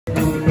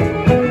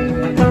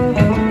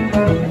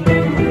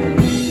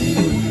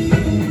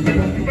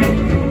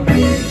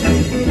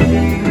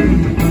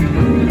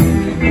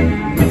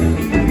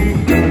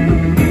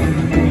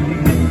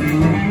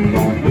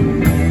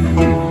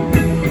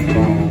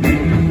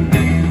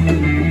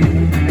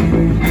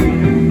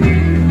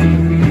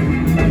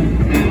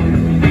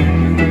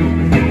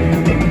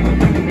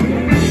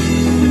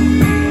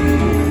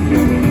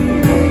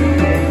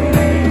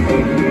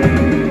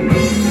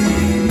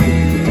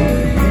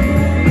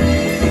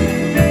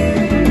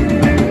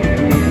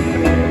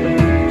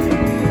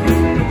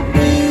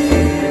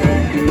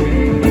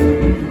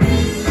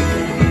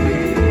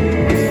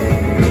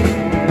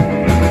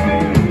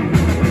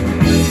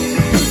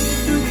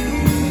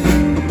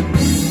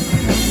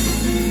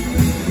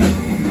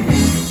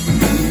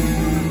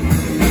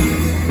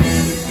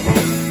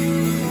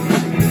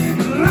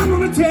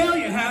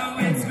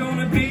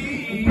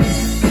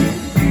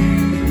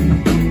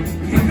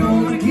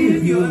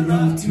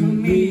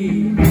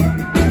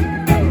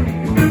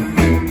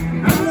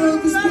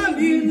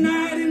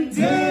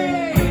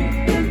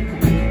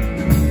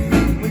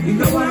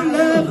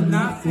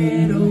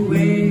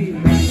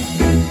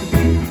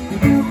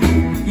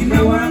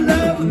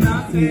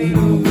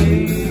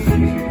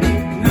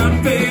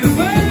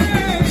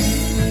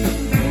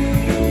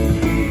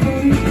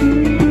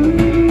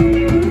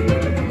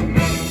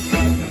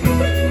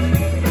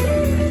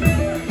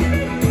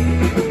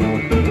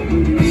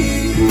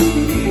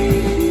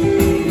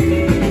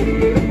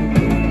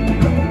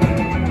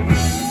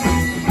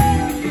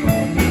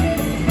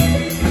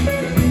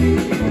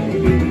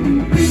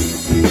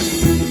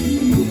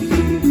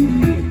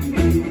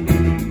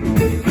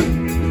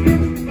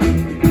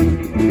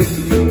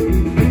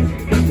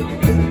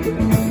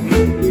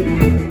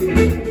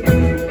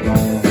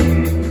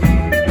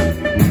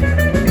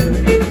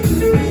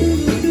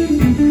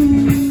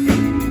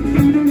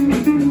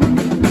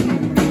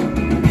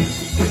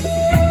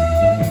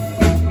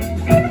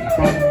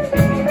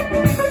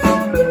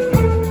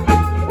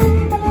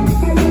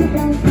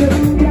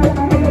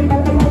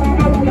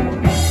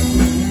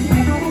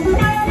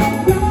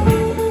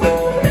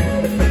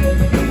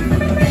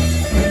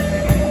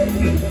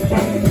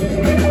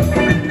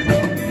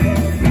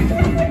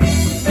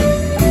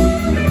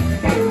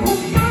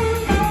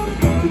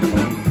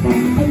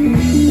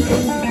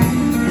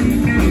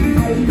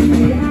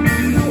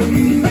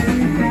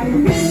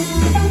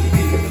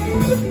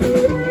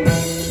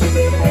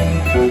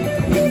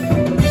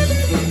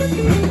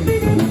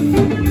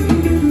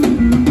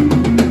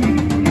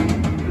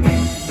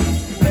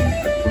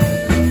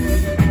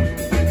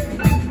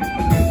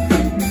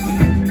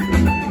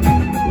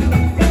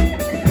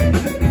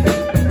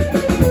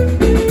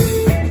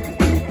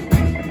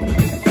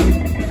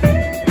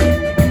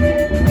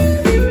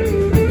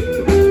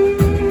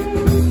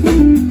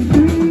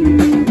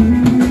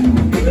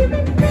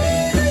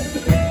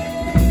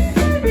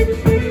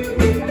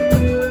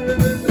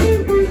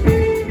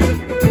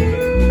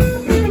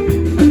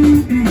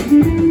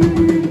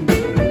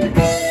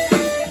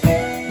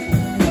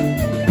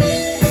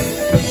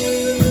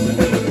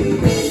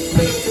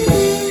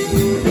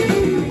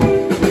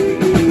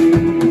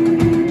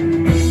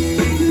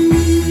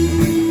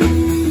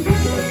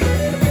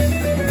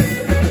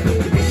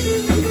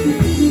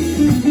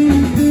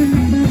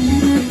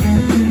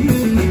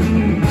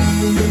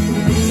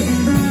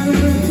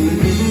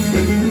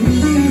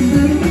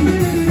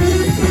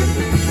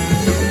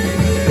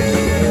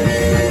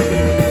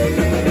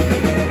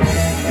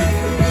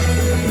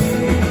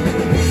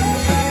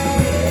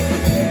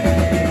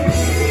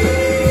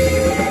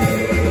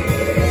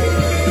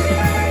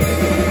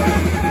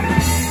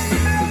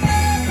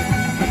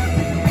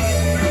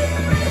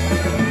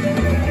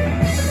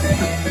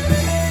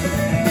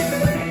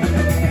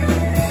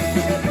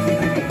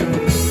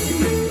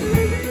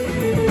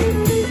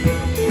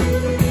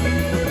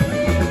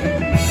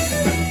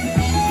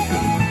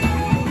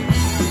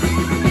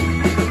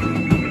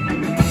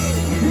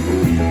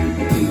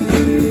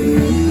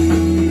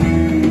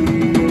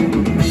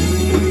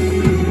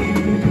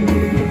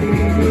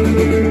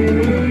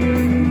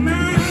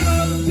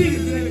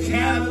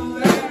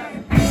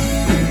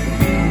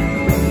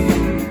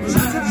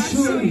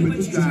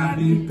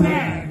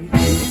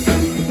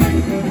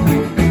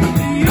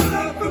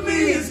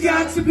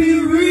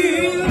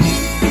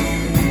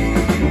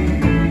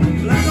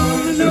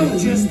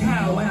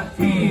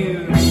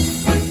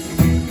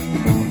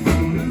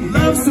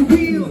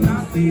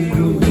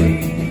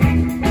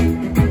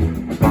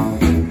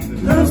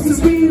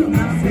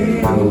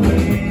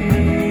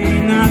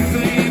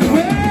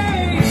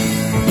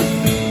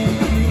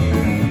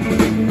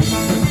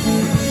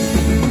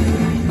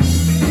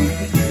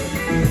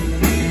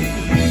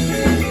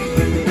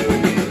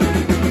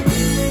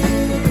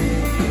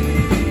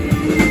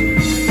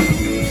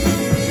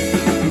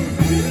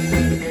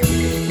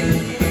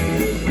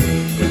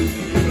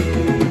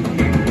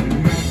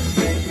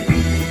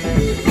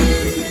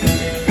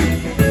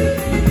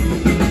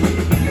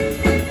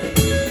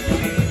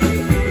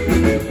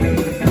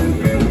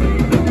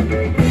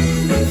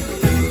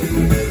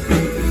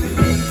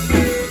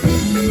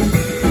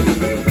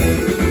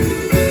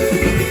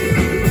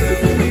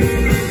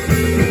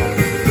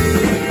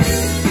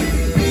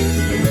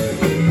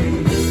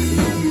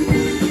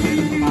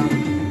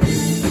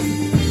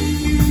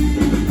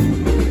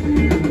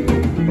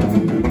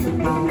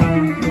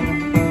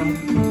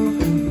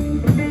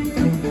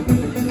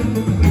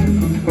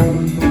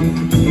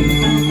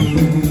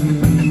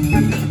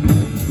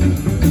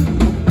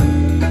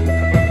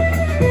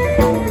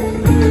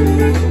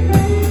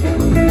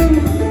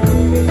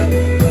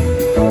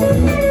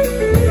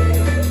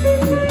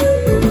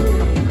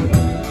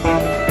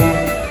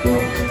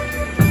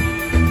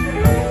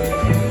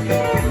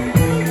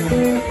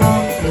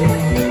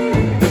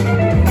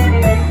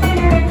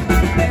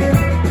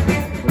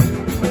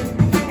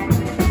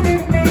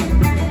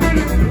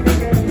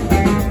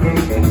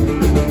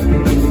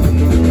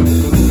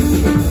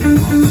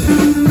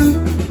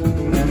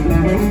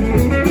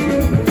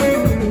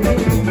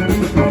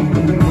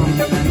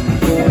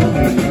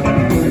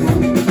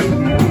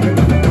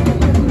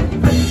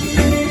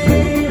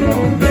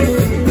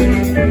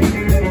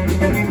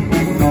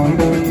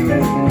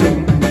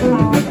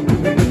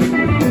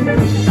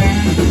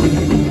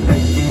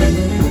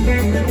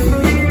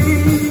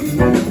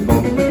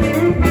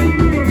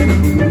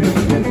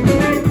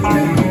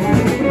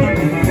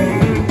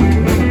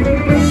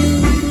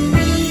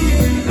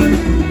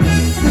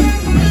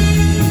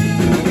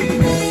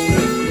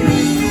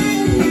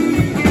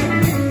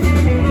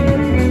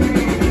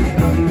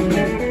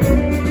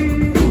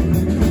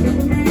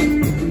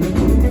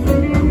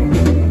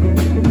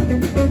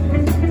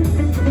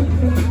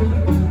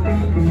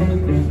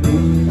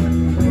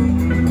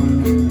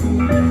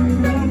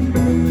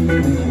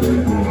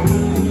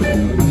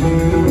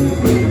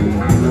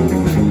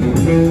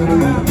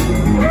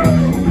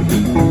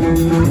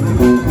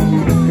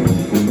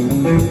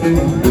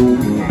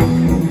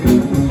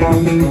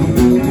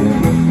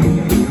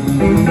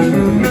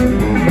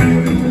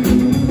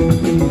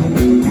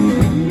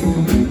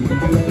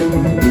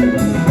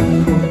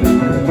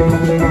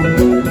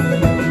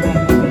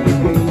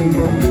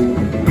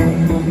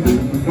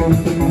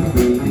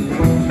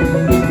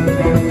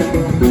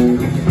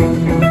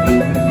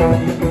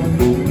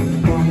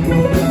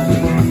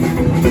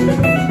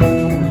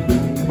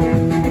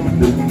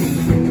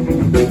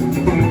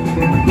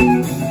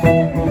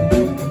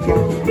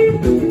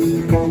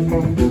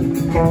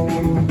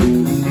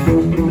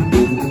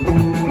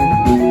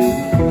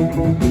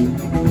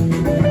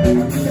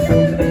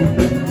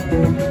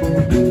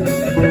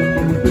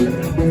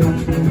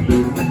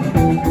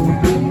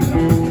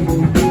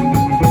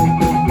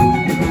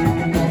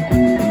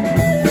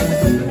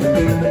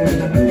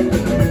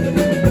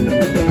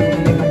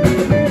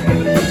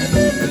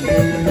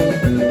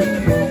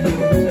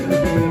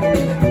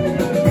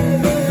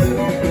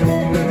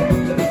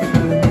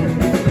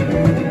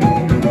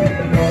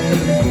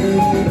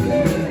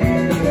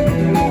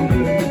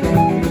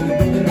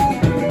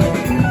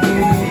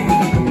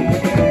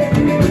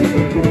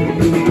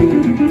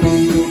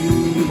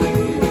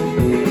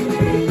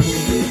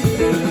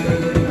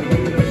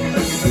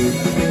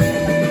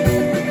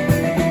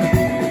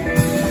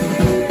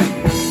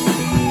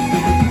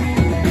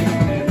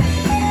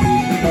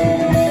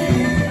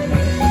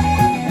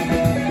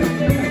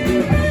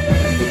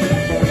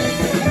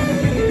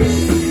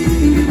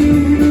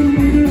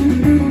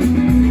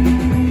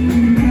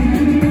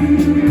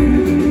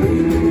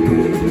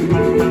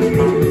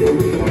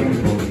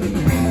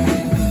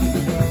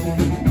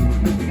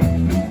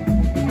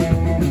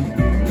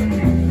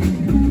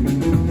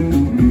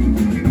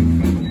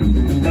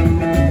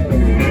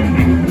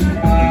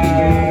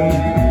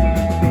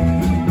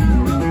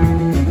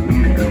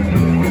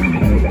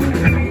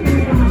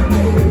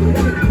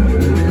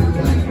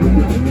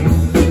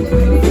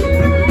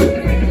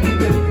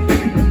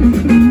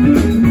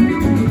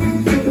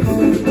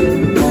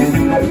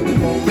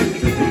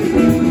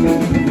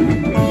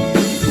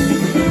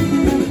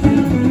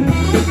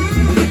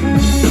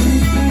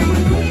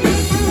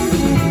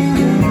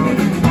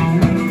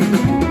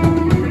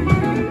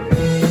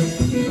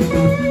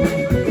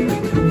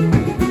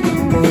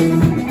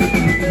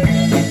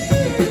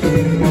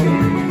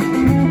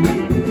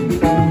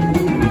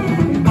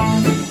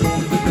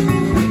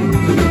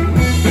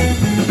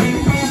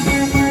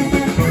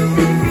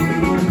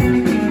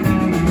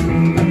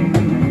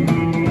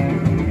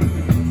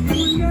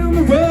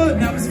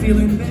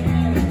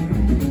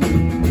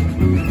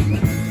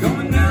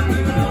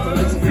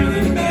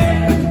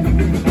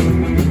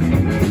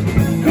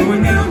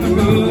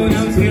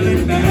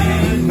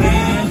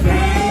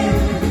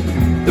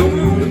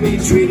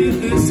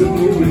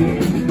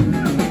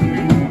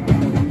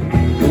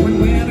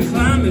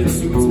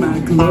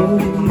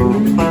clothes.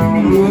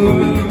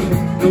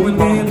 Going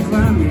where the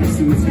climate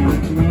suits my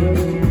clothes.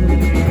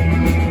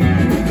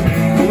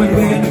 Going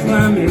where the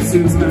climate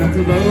suits my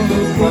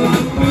clothes.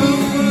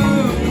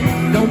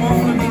 Don't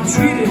wanna be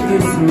treated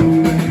this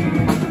way.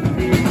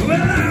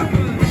 Well, I'm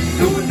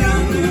going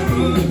down the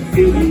road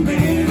feeling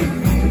bad.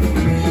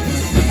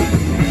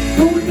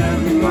 Going down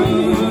the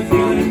road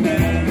feeling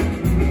bad.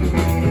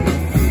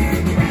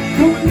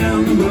 Going down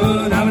the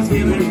road I was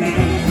feeling bad.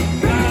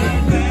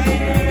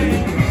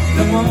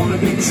 Don't wanna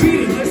be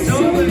treated this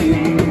way.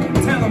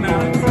 Tell them,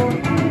 Alex.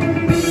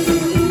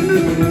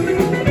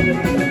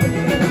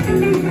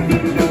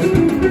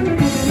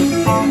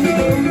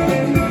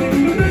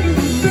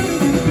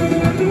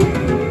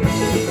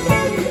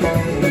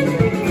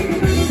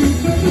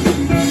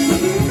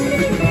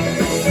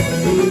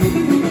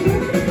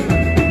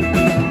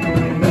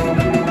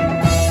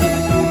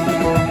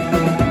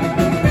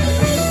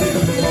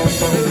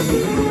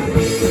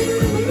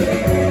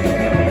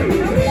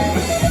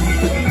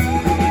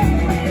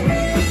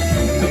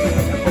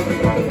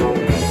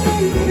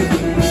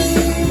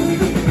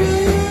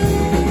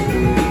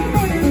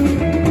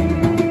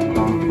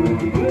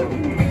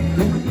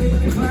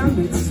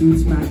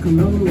 Suits my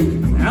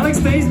clothes. Alex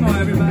Bazemore,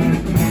 everybody.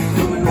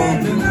 Going where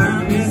the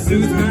climate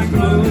suits my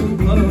clothes.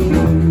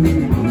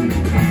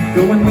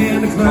 Going where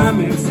the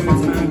climate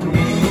suits my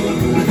clothes.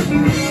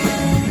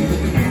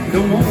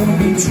 Don't wanna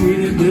be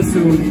treated this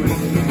way.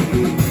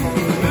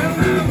 Well,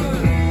 I was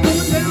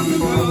going down the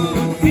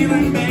road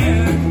feeling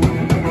bad.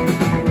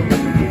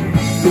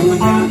 Going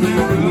down that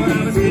road I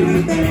was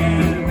feeling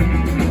bad.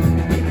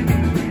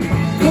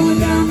 Going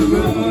down the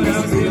road I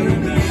was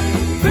feeling bad.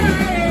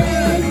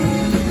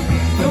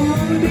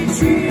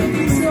 Treated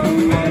this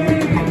way.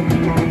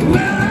 Well,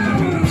 I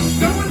was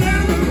going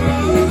down the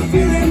road,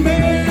 feeling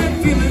bad,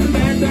 feeling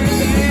bad, bad,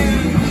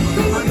 bad.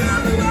 Going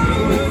down the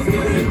road,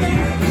 feeling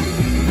bad.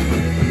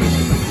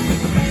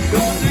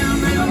 Going down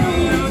that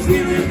road, I was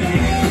feeling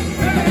bad.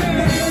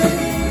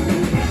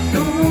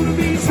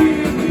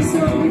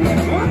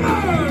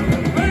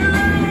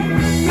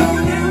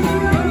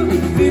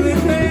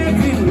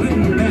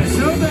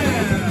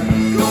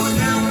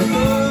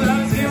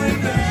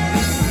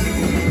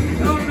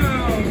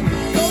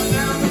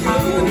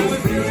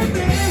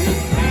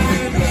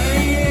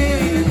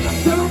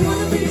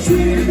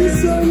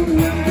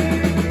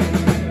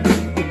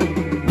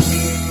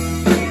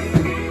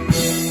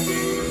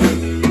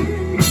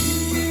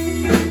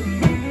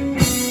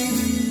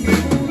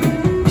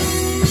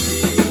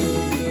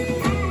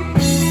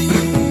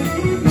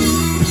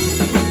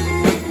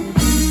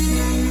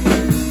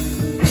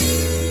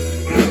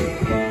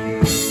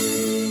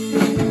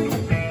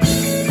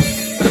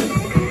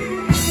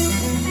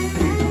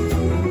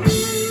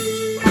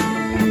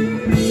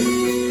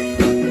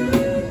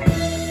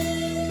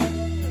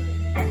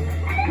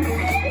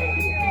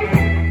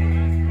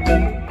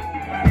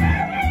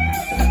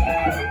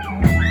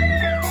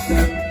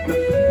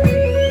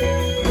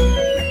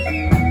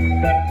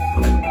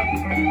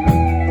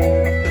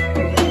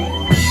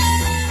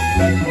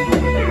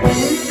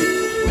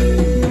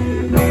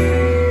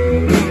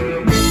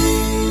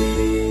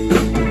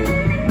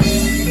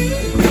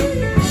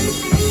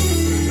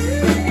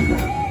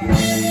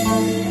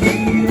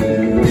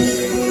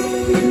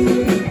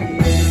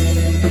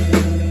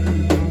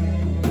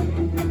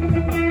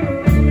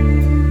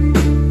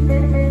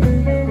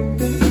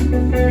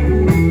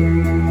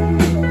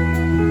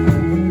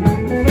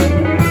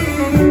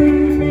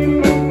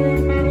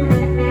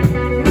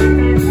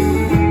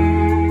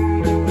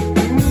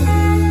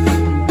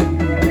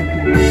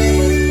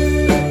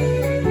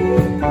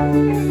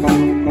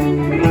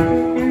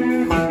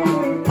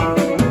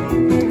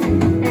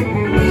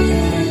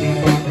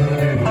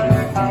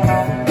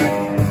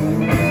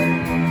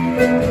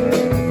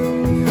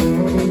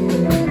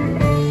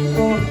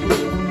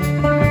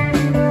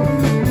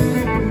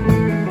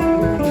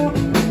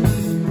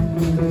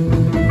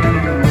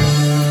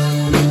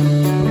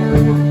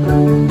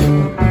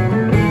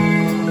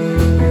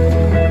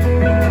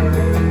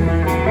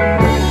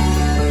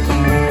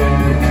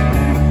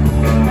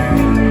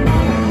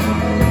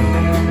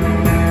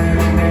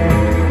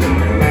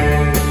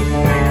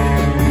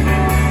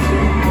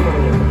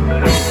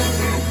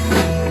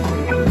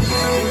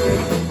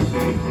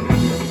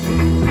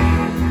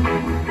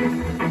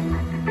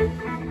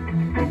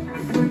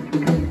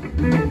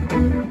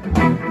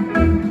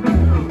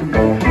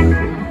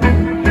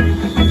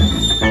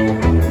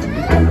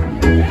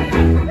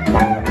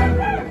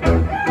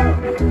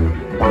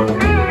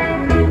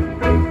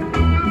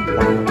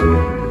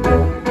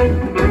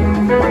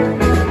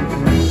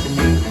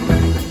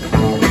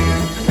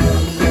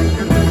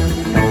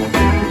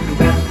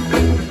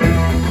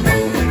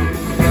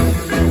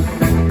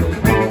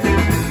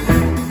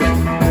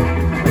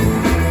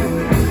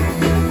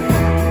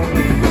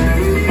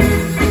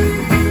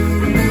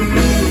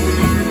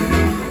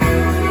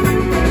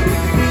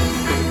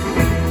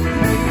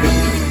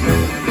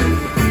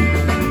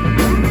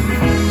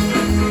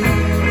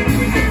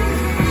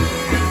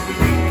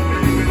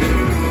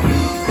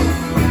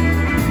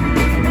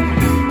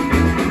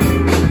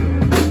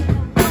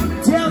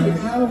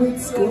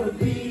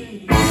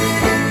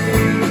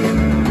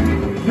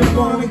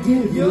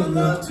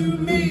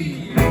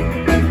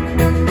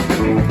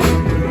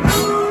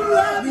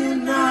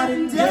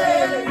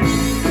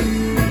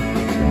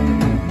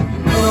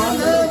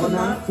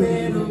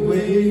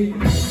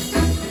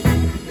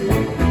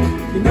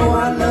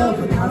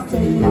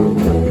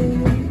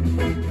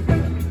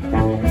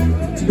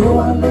 know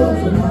I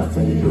love when I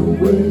fade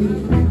away.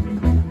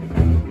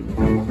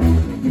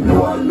 You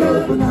know I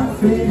love when I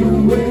fade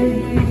away.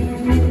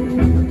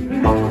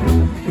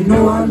 You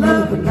know I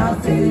love when I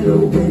fade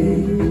away.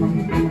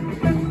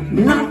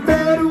 And I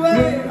fade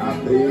away. I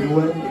fade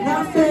away. And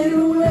I fade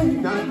away.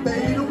 And I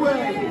fade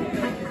away.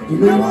 You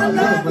know I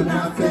love when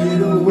I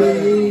fade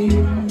away.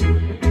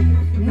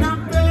 And I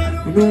fade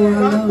away. You know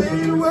I love when I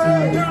fade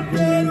away. And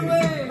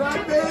I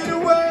fade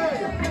away.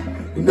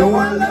 You know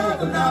I love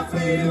when I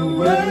fade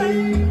away.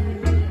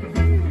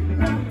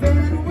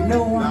 You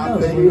know I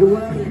fade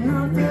away.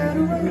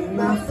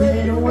 And I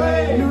fade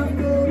away.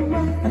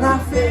 And I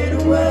fade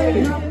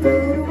away.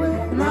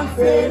 And I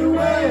fade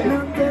away. And I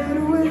fade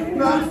away.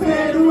 And I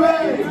fade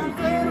away.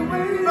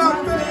 And I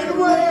fade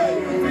away.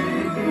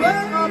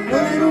 And I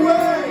fade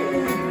away.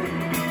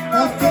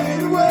 I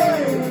fade away.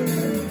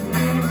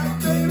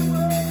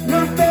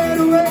 I fade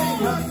away.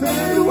 I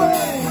fade away.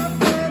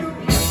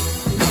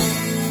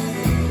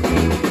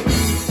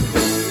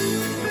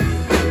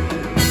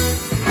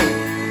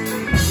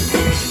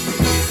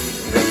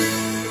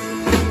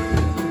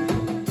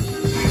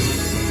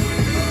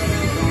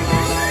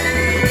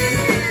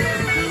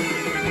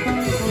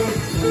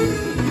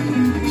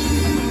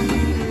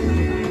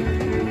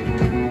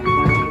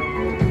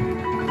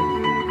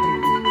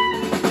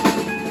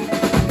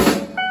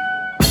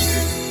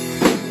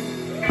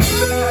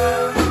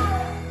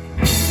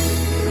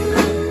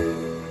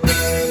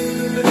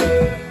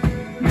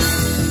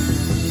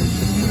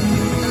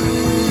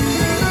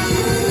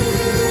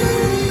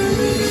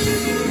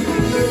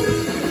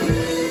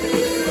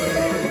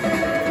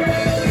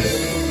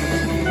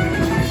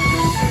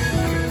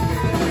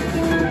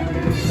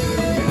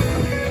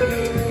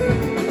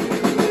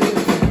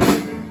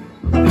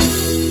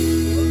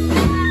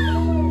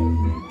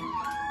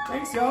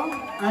 Thanks, y'all.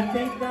 I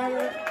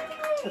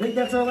think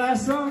that's our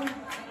last song.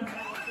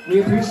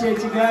 We appreciate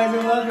you guys.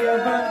 I love you a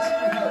bunch.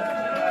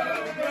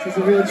 This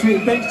is a real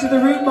treat. Thanks to the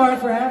Root Bar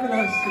for having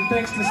us, and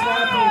thanks to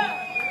Slappy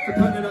for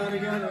putting it all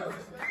together.